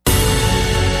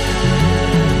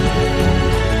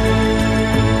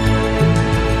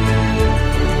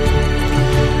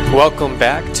Welcome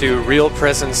back to Real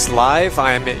Presence Live.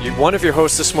 I'm one of your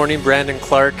hosts this morning, Brandon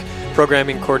Clark,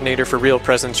 Programming Coordinator for Real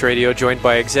Presence Radio, joined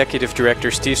by Executive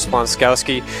Director Steve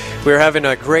Splonskowski. We're having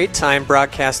a great time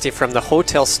broadcasting from the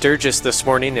Hotel Sturgis this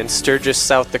morning in Sturgis,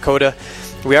 South Dakota.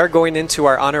 We are going into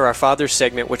our Honor Our Fathers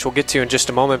segment, which we'll get to in just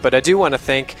a moment, but I do want to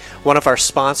thank one of our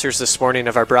sponsors this morning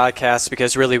of our broadcast,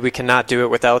 because really we cannot do it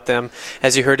without them.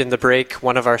 As you heard in the break,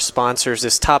 one of our sponsors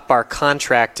is Top Bar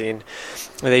Contracting.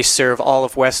 They serve all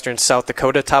of western South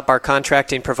Dakota. Top Bar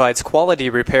Contracting provides quality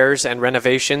repairs and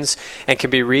renovations and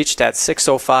can be reached at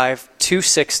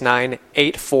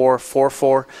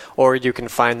 605-269-8444, or you can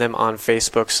find them on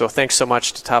Facebook. So thanks so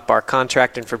much to Top Bar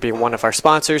Contracting for being one of our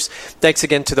sponsors. Thanks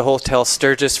again to the Hotel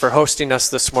Sturgis for hosting us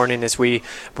this morning as we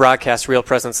broadcast Real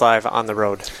Presence Live on the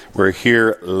road. We're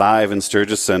here live in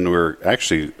Sturgis, and we're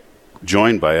actually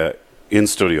joined by a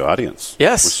in-studio audience.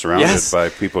 Yes. We're surrounded by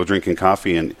people drinking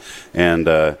coffee and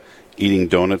eating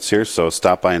donuts here. So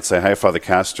stop by and say hi. Father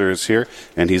Castor is here,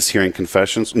 and he's hearing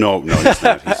confessions. No, he's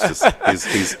not.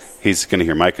 He's going to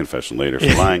hear my confession later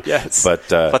for lying. Yes. But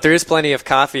there is plenty of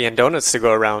coffee and donuts to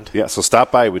go around. Yeah, so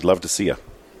stop by. We'd love to see you.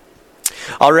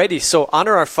 Alrighty, so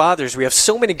Honor Our Fathers. We have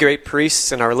so many great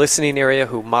priests in our listening area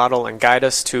who model and guide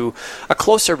us to a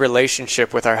closer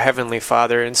relationship with our Heavenly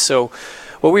Father. And so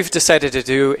what we've decided to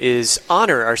do is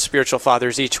honor our spiritual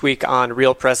fathers each week on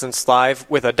Real Presence Live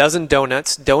with a dozen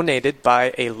donuts donated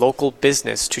by a local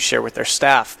business to share with their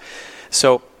staff.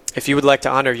 So if you would like to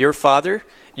honor your father,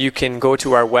 you can go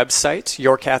to our website,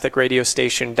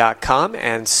 yourcatholicradiostation.com,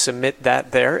 and submit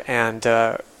that there.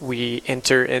 And we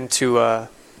enter into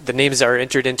the names are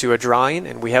entered into a drawing,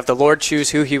 and we have the Lord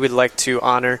choose who He would like to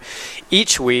honor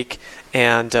each week.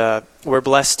 And we're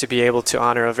blessed to be able to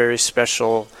honor a very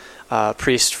special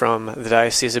priest from the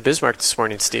Diocese of Bismarck this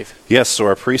morning, Steve. Yes, so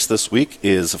our priest this week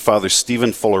is Father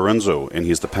Stephen Folorenzo, and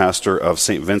he's the pastor of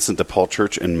St. Vincent de Paul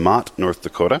Church in Mott, North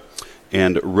Dakota.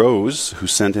 And Rose, who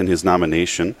sent in his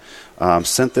nomination,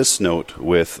 sent this note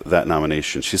with that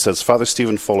nomination. She says, Father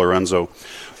Stephen Folorenzo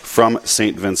from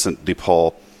St. Vincent de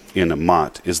Paul in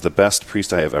Mott is the best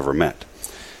priest I have ever met.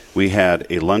 We had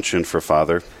a luncheon for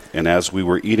Father, and as we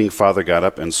were eating, Father got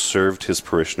up and served his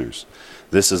parishioners.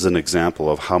 This is an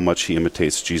example of how much he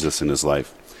imitates Jesus in his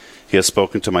life. He has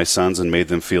spoken to my sons and made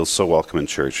them feel so welcome in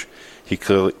church. He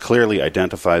clearly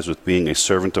identifies with being a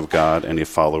servant of God and a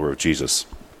follower of Jesus.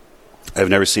 I've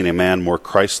never seen a man more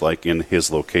Christ-like in his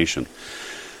location.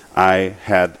 If I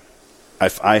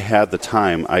had the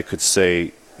time, I could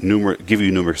give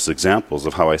you numerous examples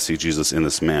of how I see Jesus in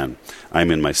this man. I'm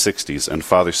in my 60s, and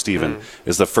Father Stephen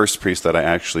is the first priest that I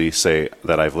actually say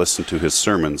that I've listened to his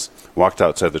sermons, walked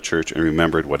outside the church, and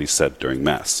remembered what he said during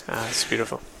Mass. That's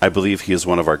beautiful. I believe he is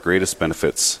one of our greatest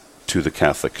benefits to the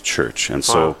Catholic Church. And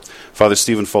so, Father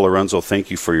Stephen Folorenzo,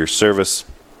 thank you for your service.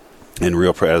 And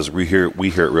as we here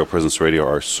at Real Presence Radio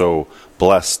are so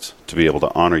blessed to be able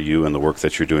to honor you and the work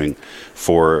that you're doing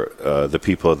for the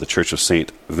people of the Church of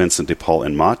St. Vincent de Paul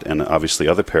in Mott, and obviously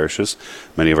other parishes.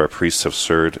 Many of our priests have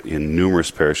served in numerous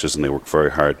parishes, and they work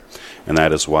very hard. And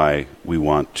that is why we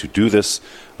want to do this,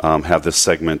 have this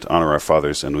segment, Honor Our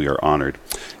Fathers, and we are honored.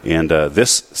 And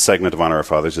this segment of Honor Our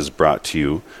Fathers is brought to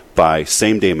you by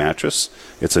Same Day Mattress.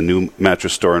 It's a new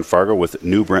mattress store in Fargo with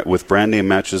brand name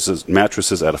mattresses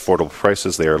at affordable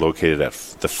prices. They are located at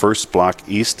the first block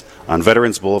east on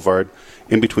Veterans Boulevard,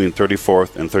 in between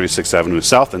 34th and 36th Avenue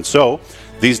South. And so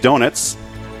these donuts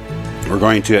are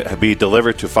going to be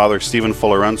delivered to Father Stephen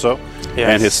Folorenzo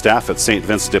and his staff at St.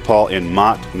 Vincent de Paul in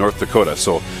Mott, North Dakota.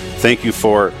 So thank you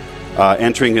for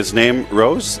entering his name,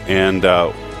 Rose, and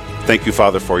thank you,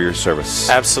 Father, for your service.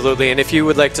 Absolutely. And if you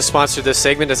would like to sponsor this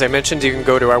segment, as I mentioned, you can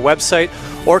go to our website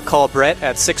or call Brett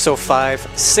at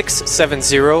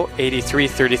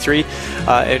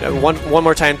 605-670-8333. One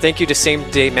more time, thank you to Same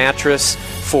Day Mattress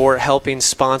for helping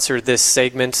sponsor this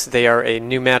segment. They are a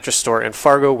new mattress store in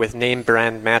Fargo with name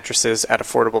brand mattresses at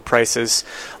affordable prices,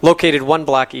 located one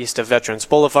block east of Veterans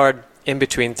Boulevard, in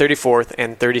between 34th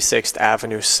and 36th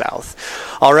Avenue South.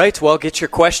 All right, well, get your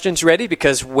questions ready,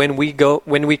 because when we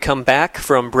come back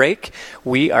from break,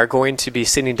 we are going to be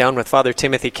sitting down with Father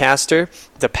Timothy Castor,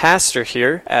 the pastor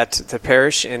here at the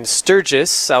parish in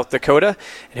Sturgis, South Dakota,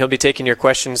 and he'll be taking your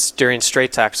questions during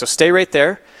Straight Talk. So stay right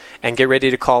there and get ready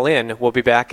to call in. We'll be back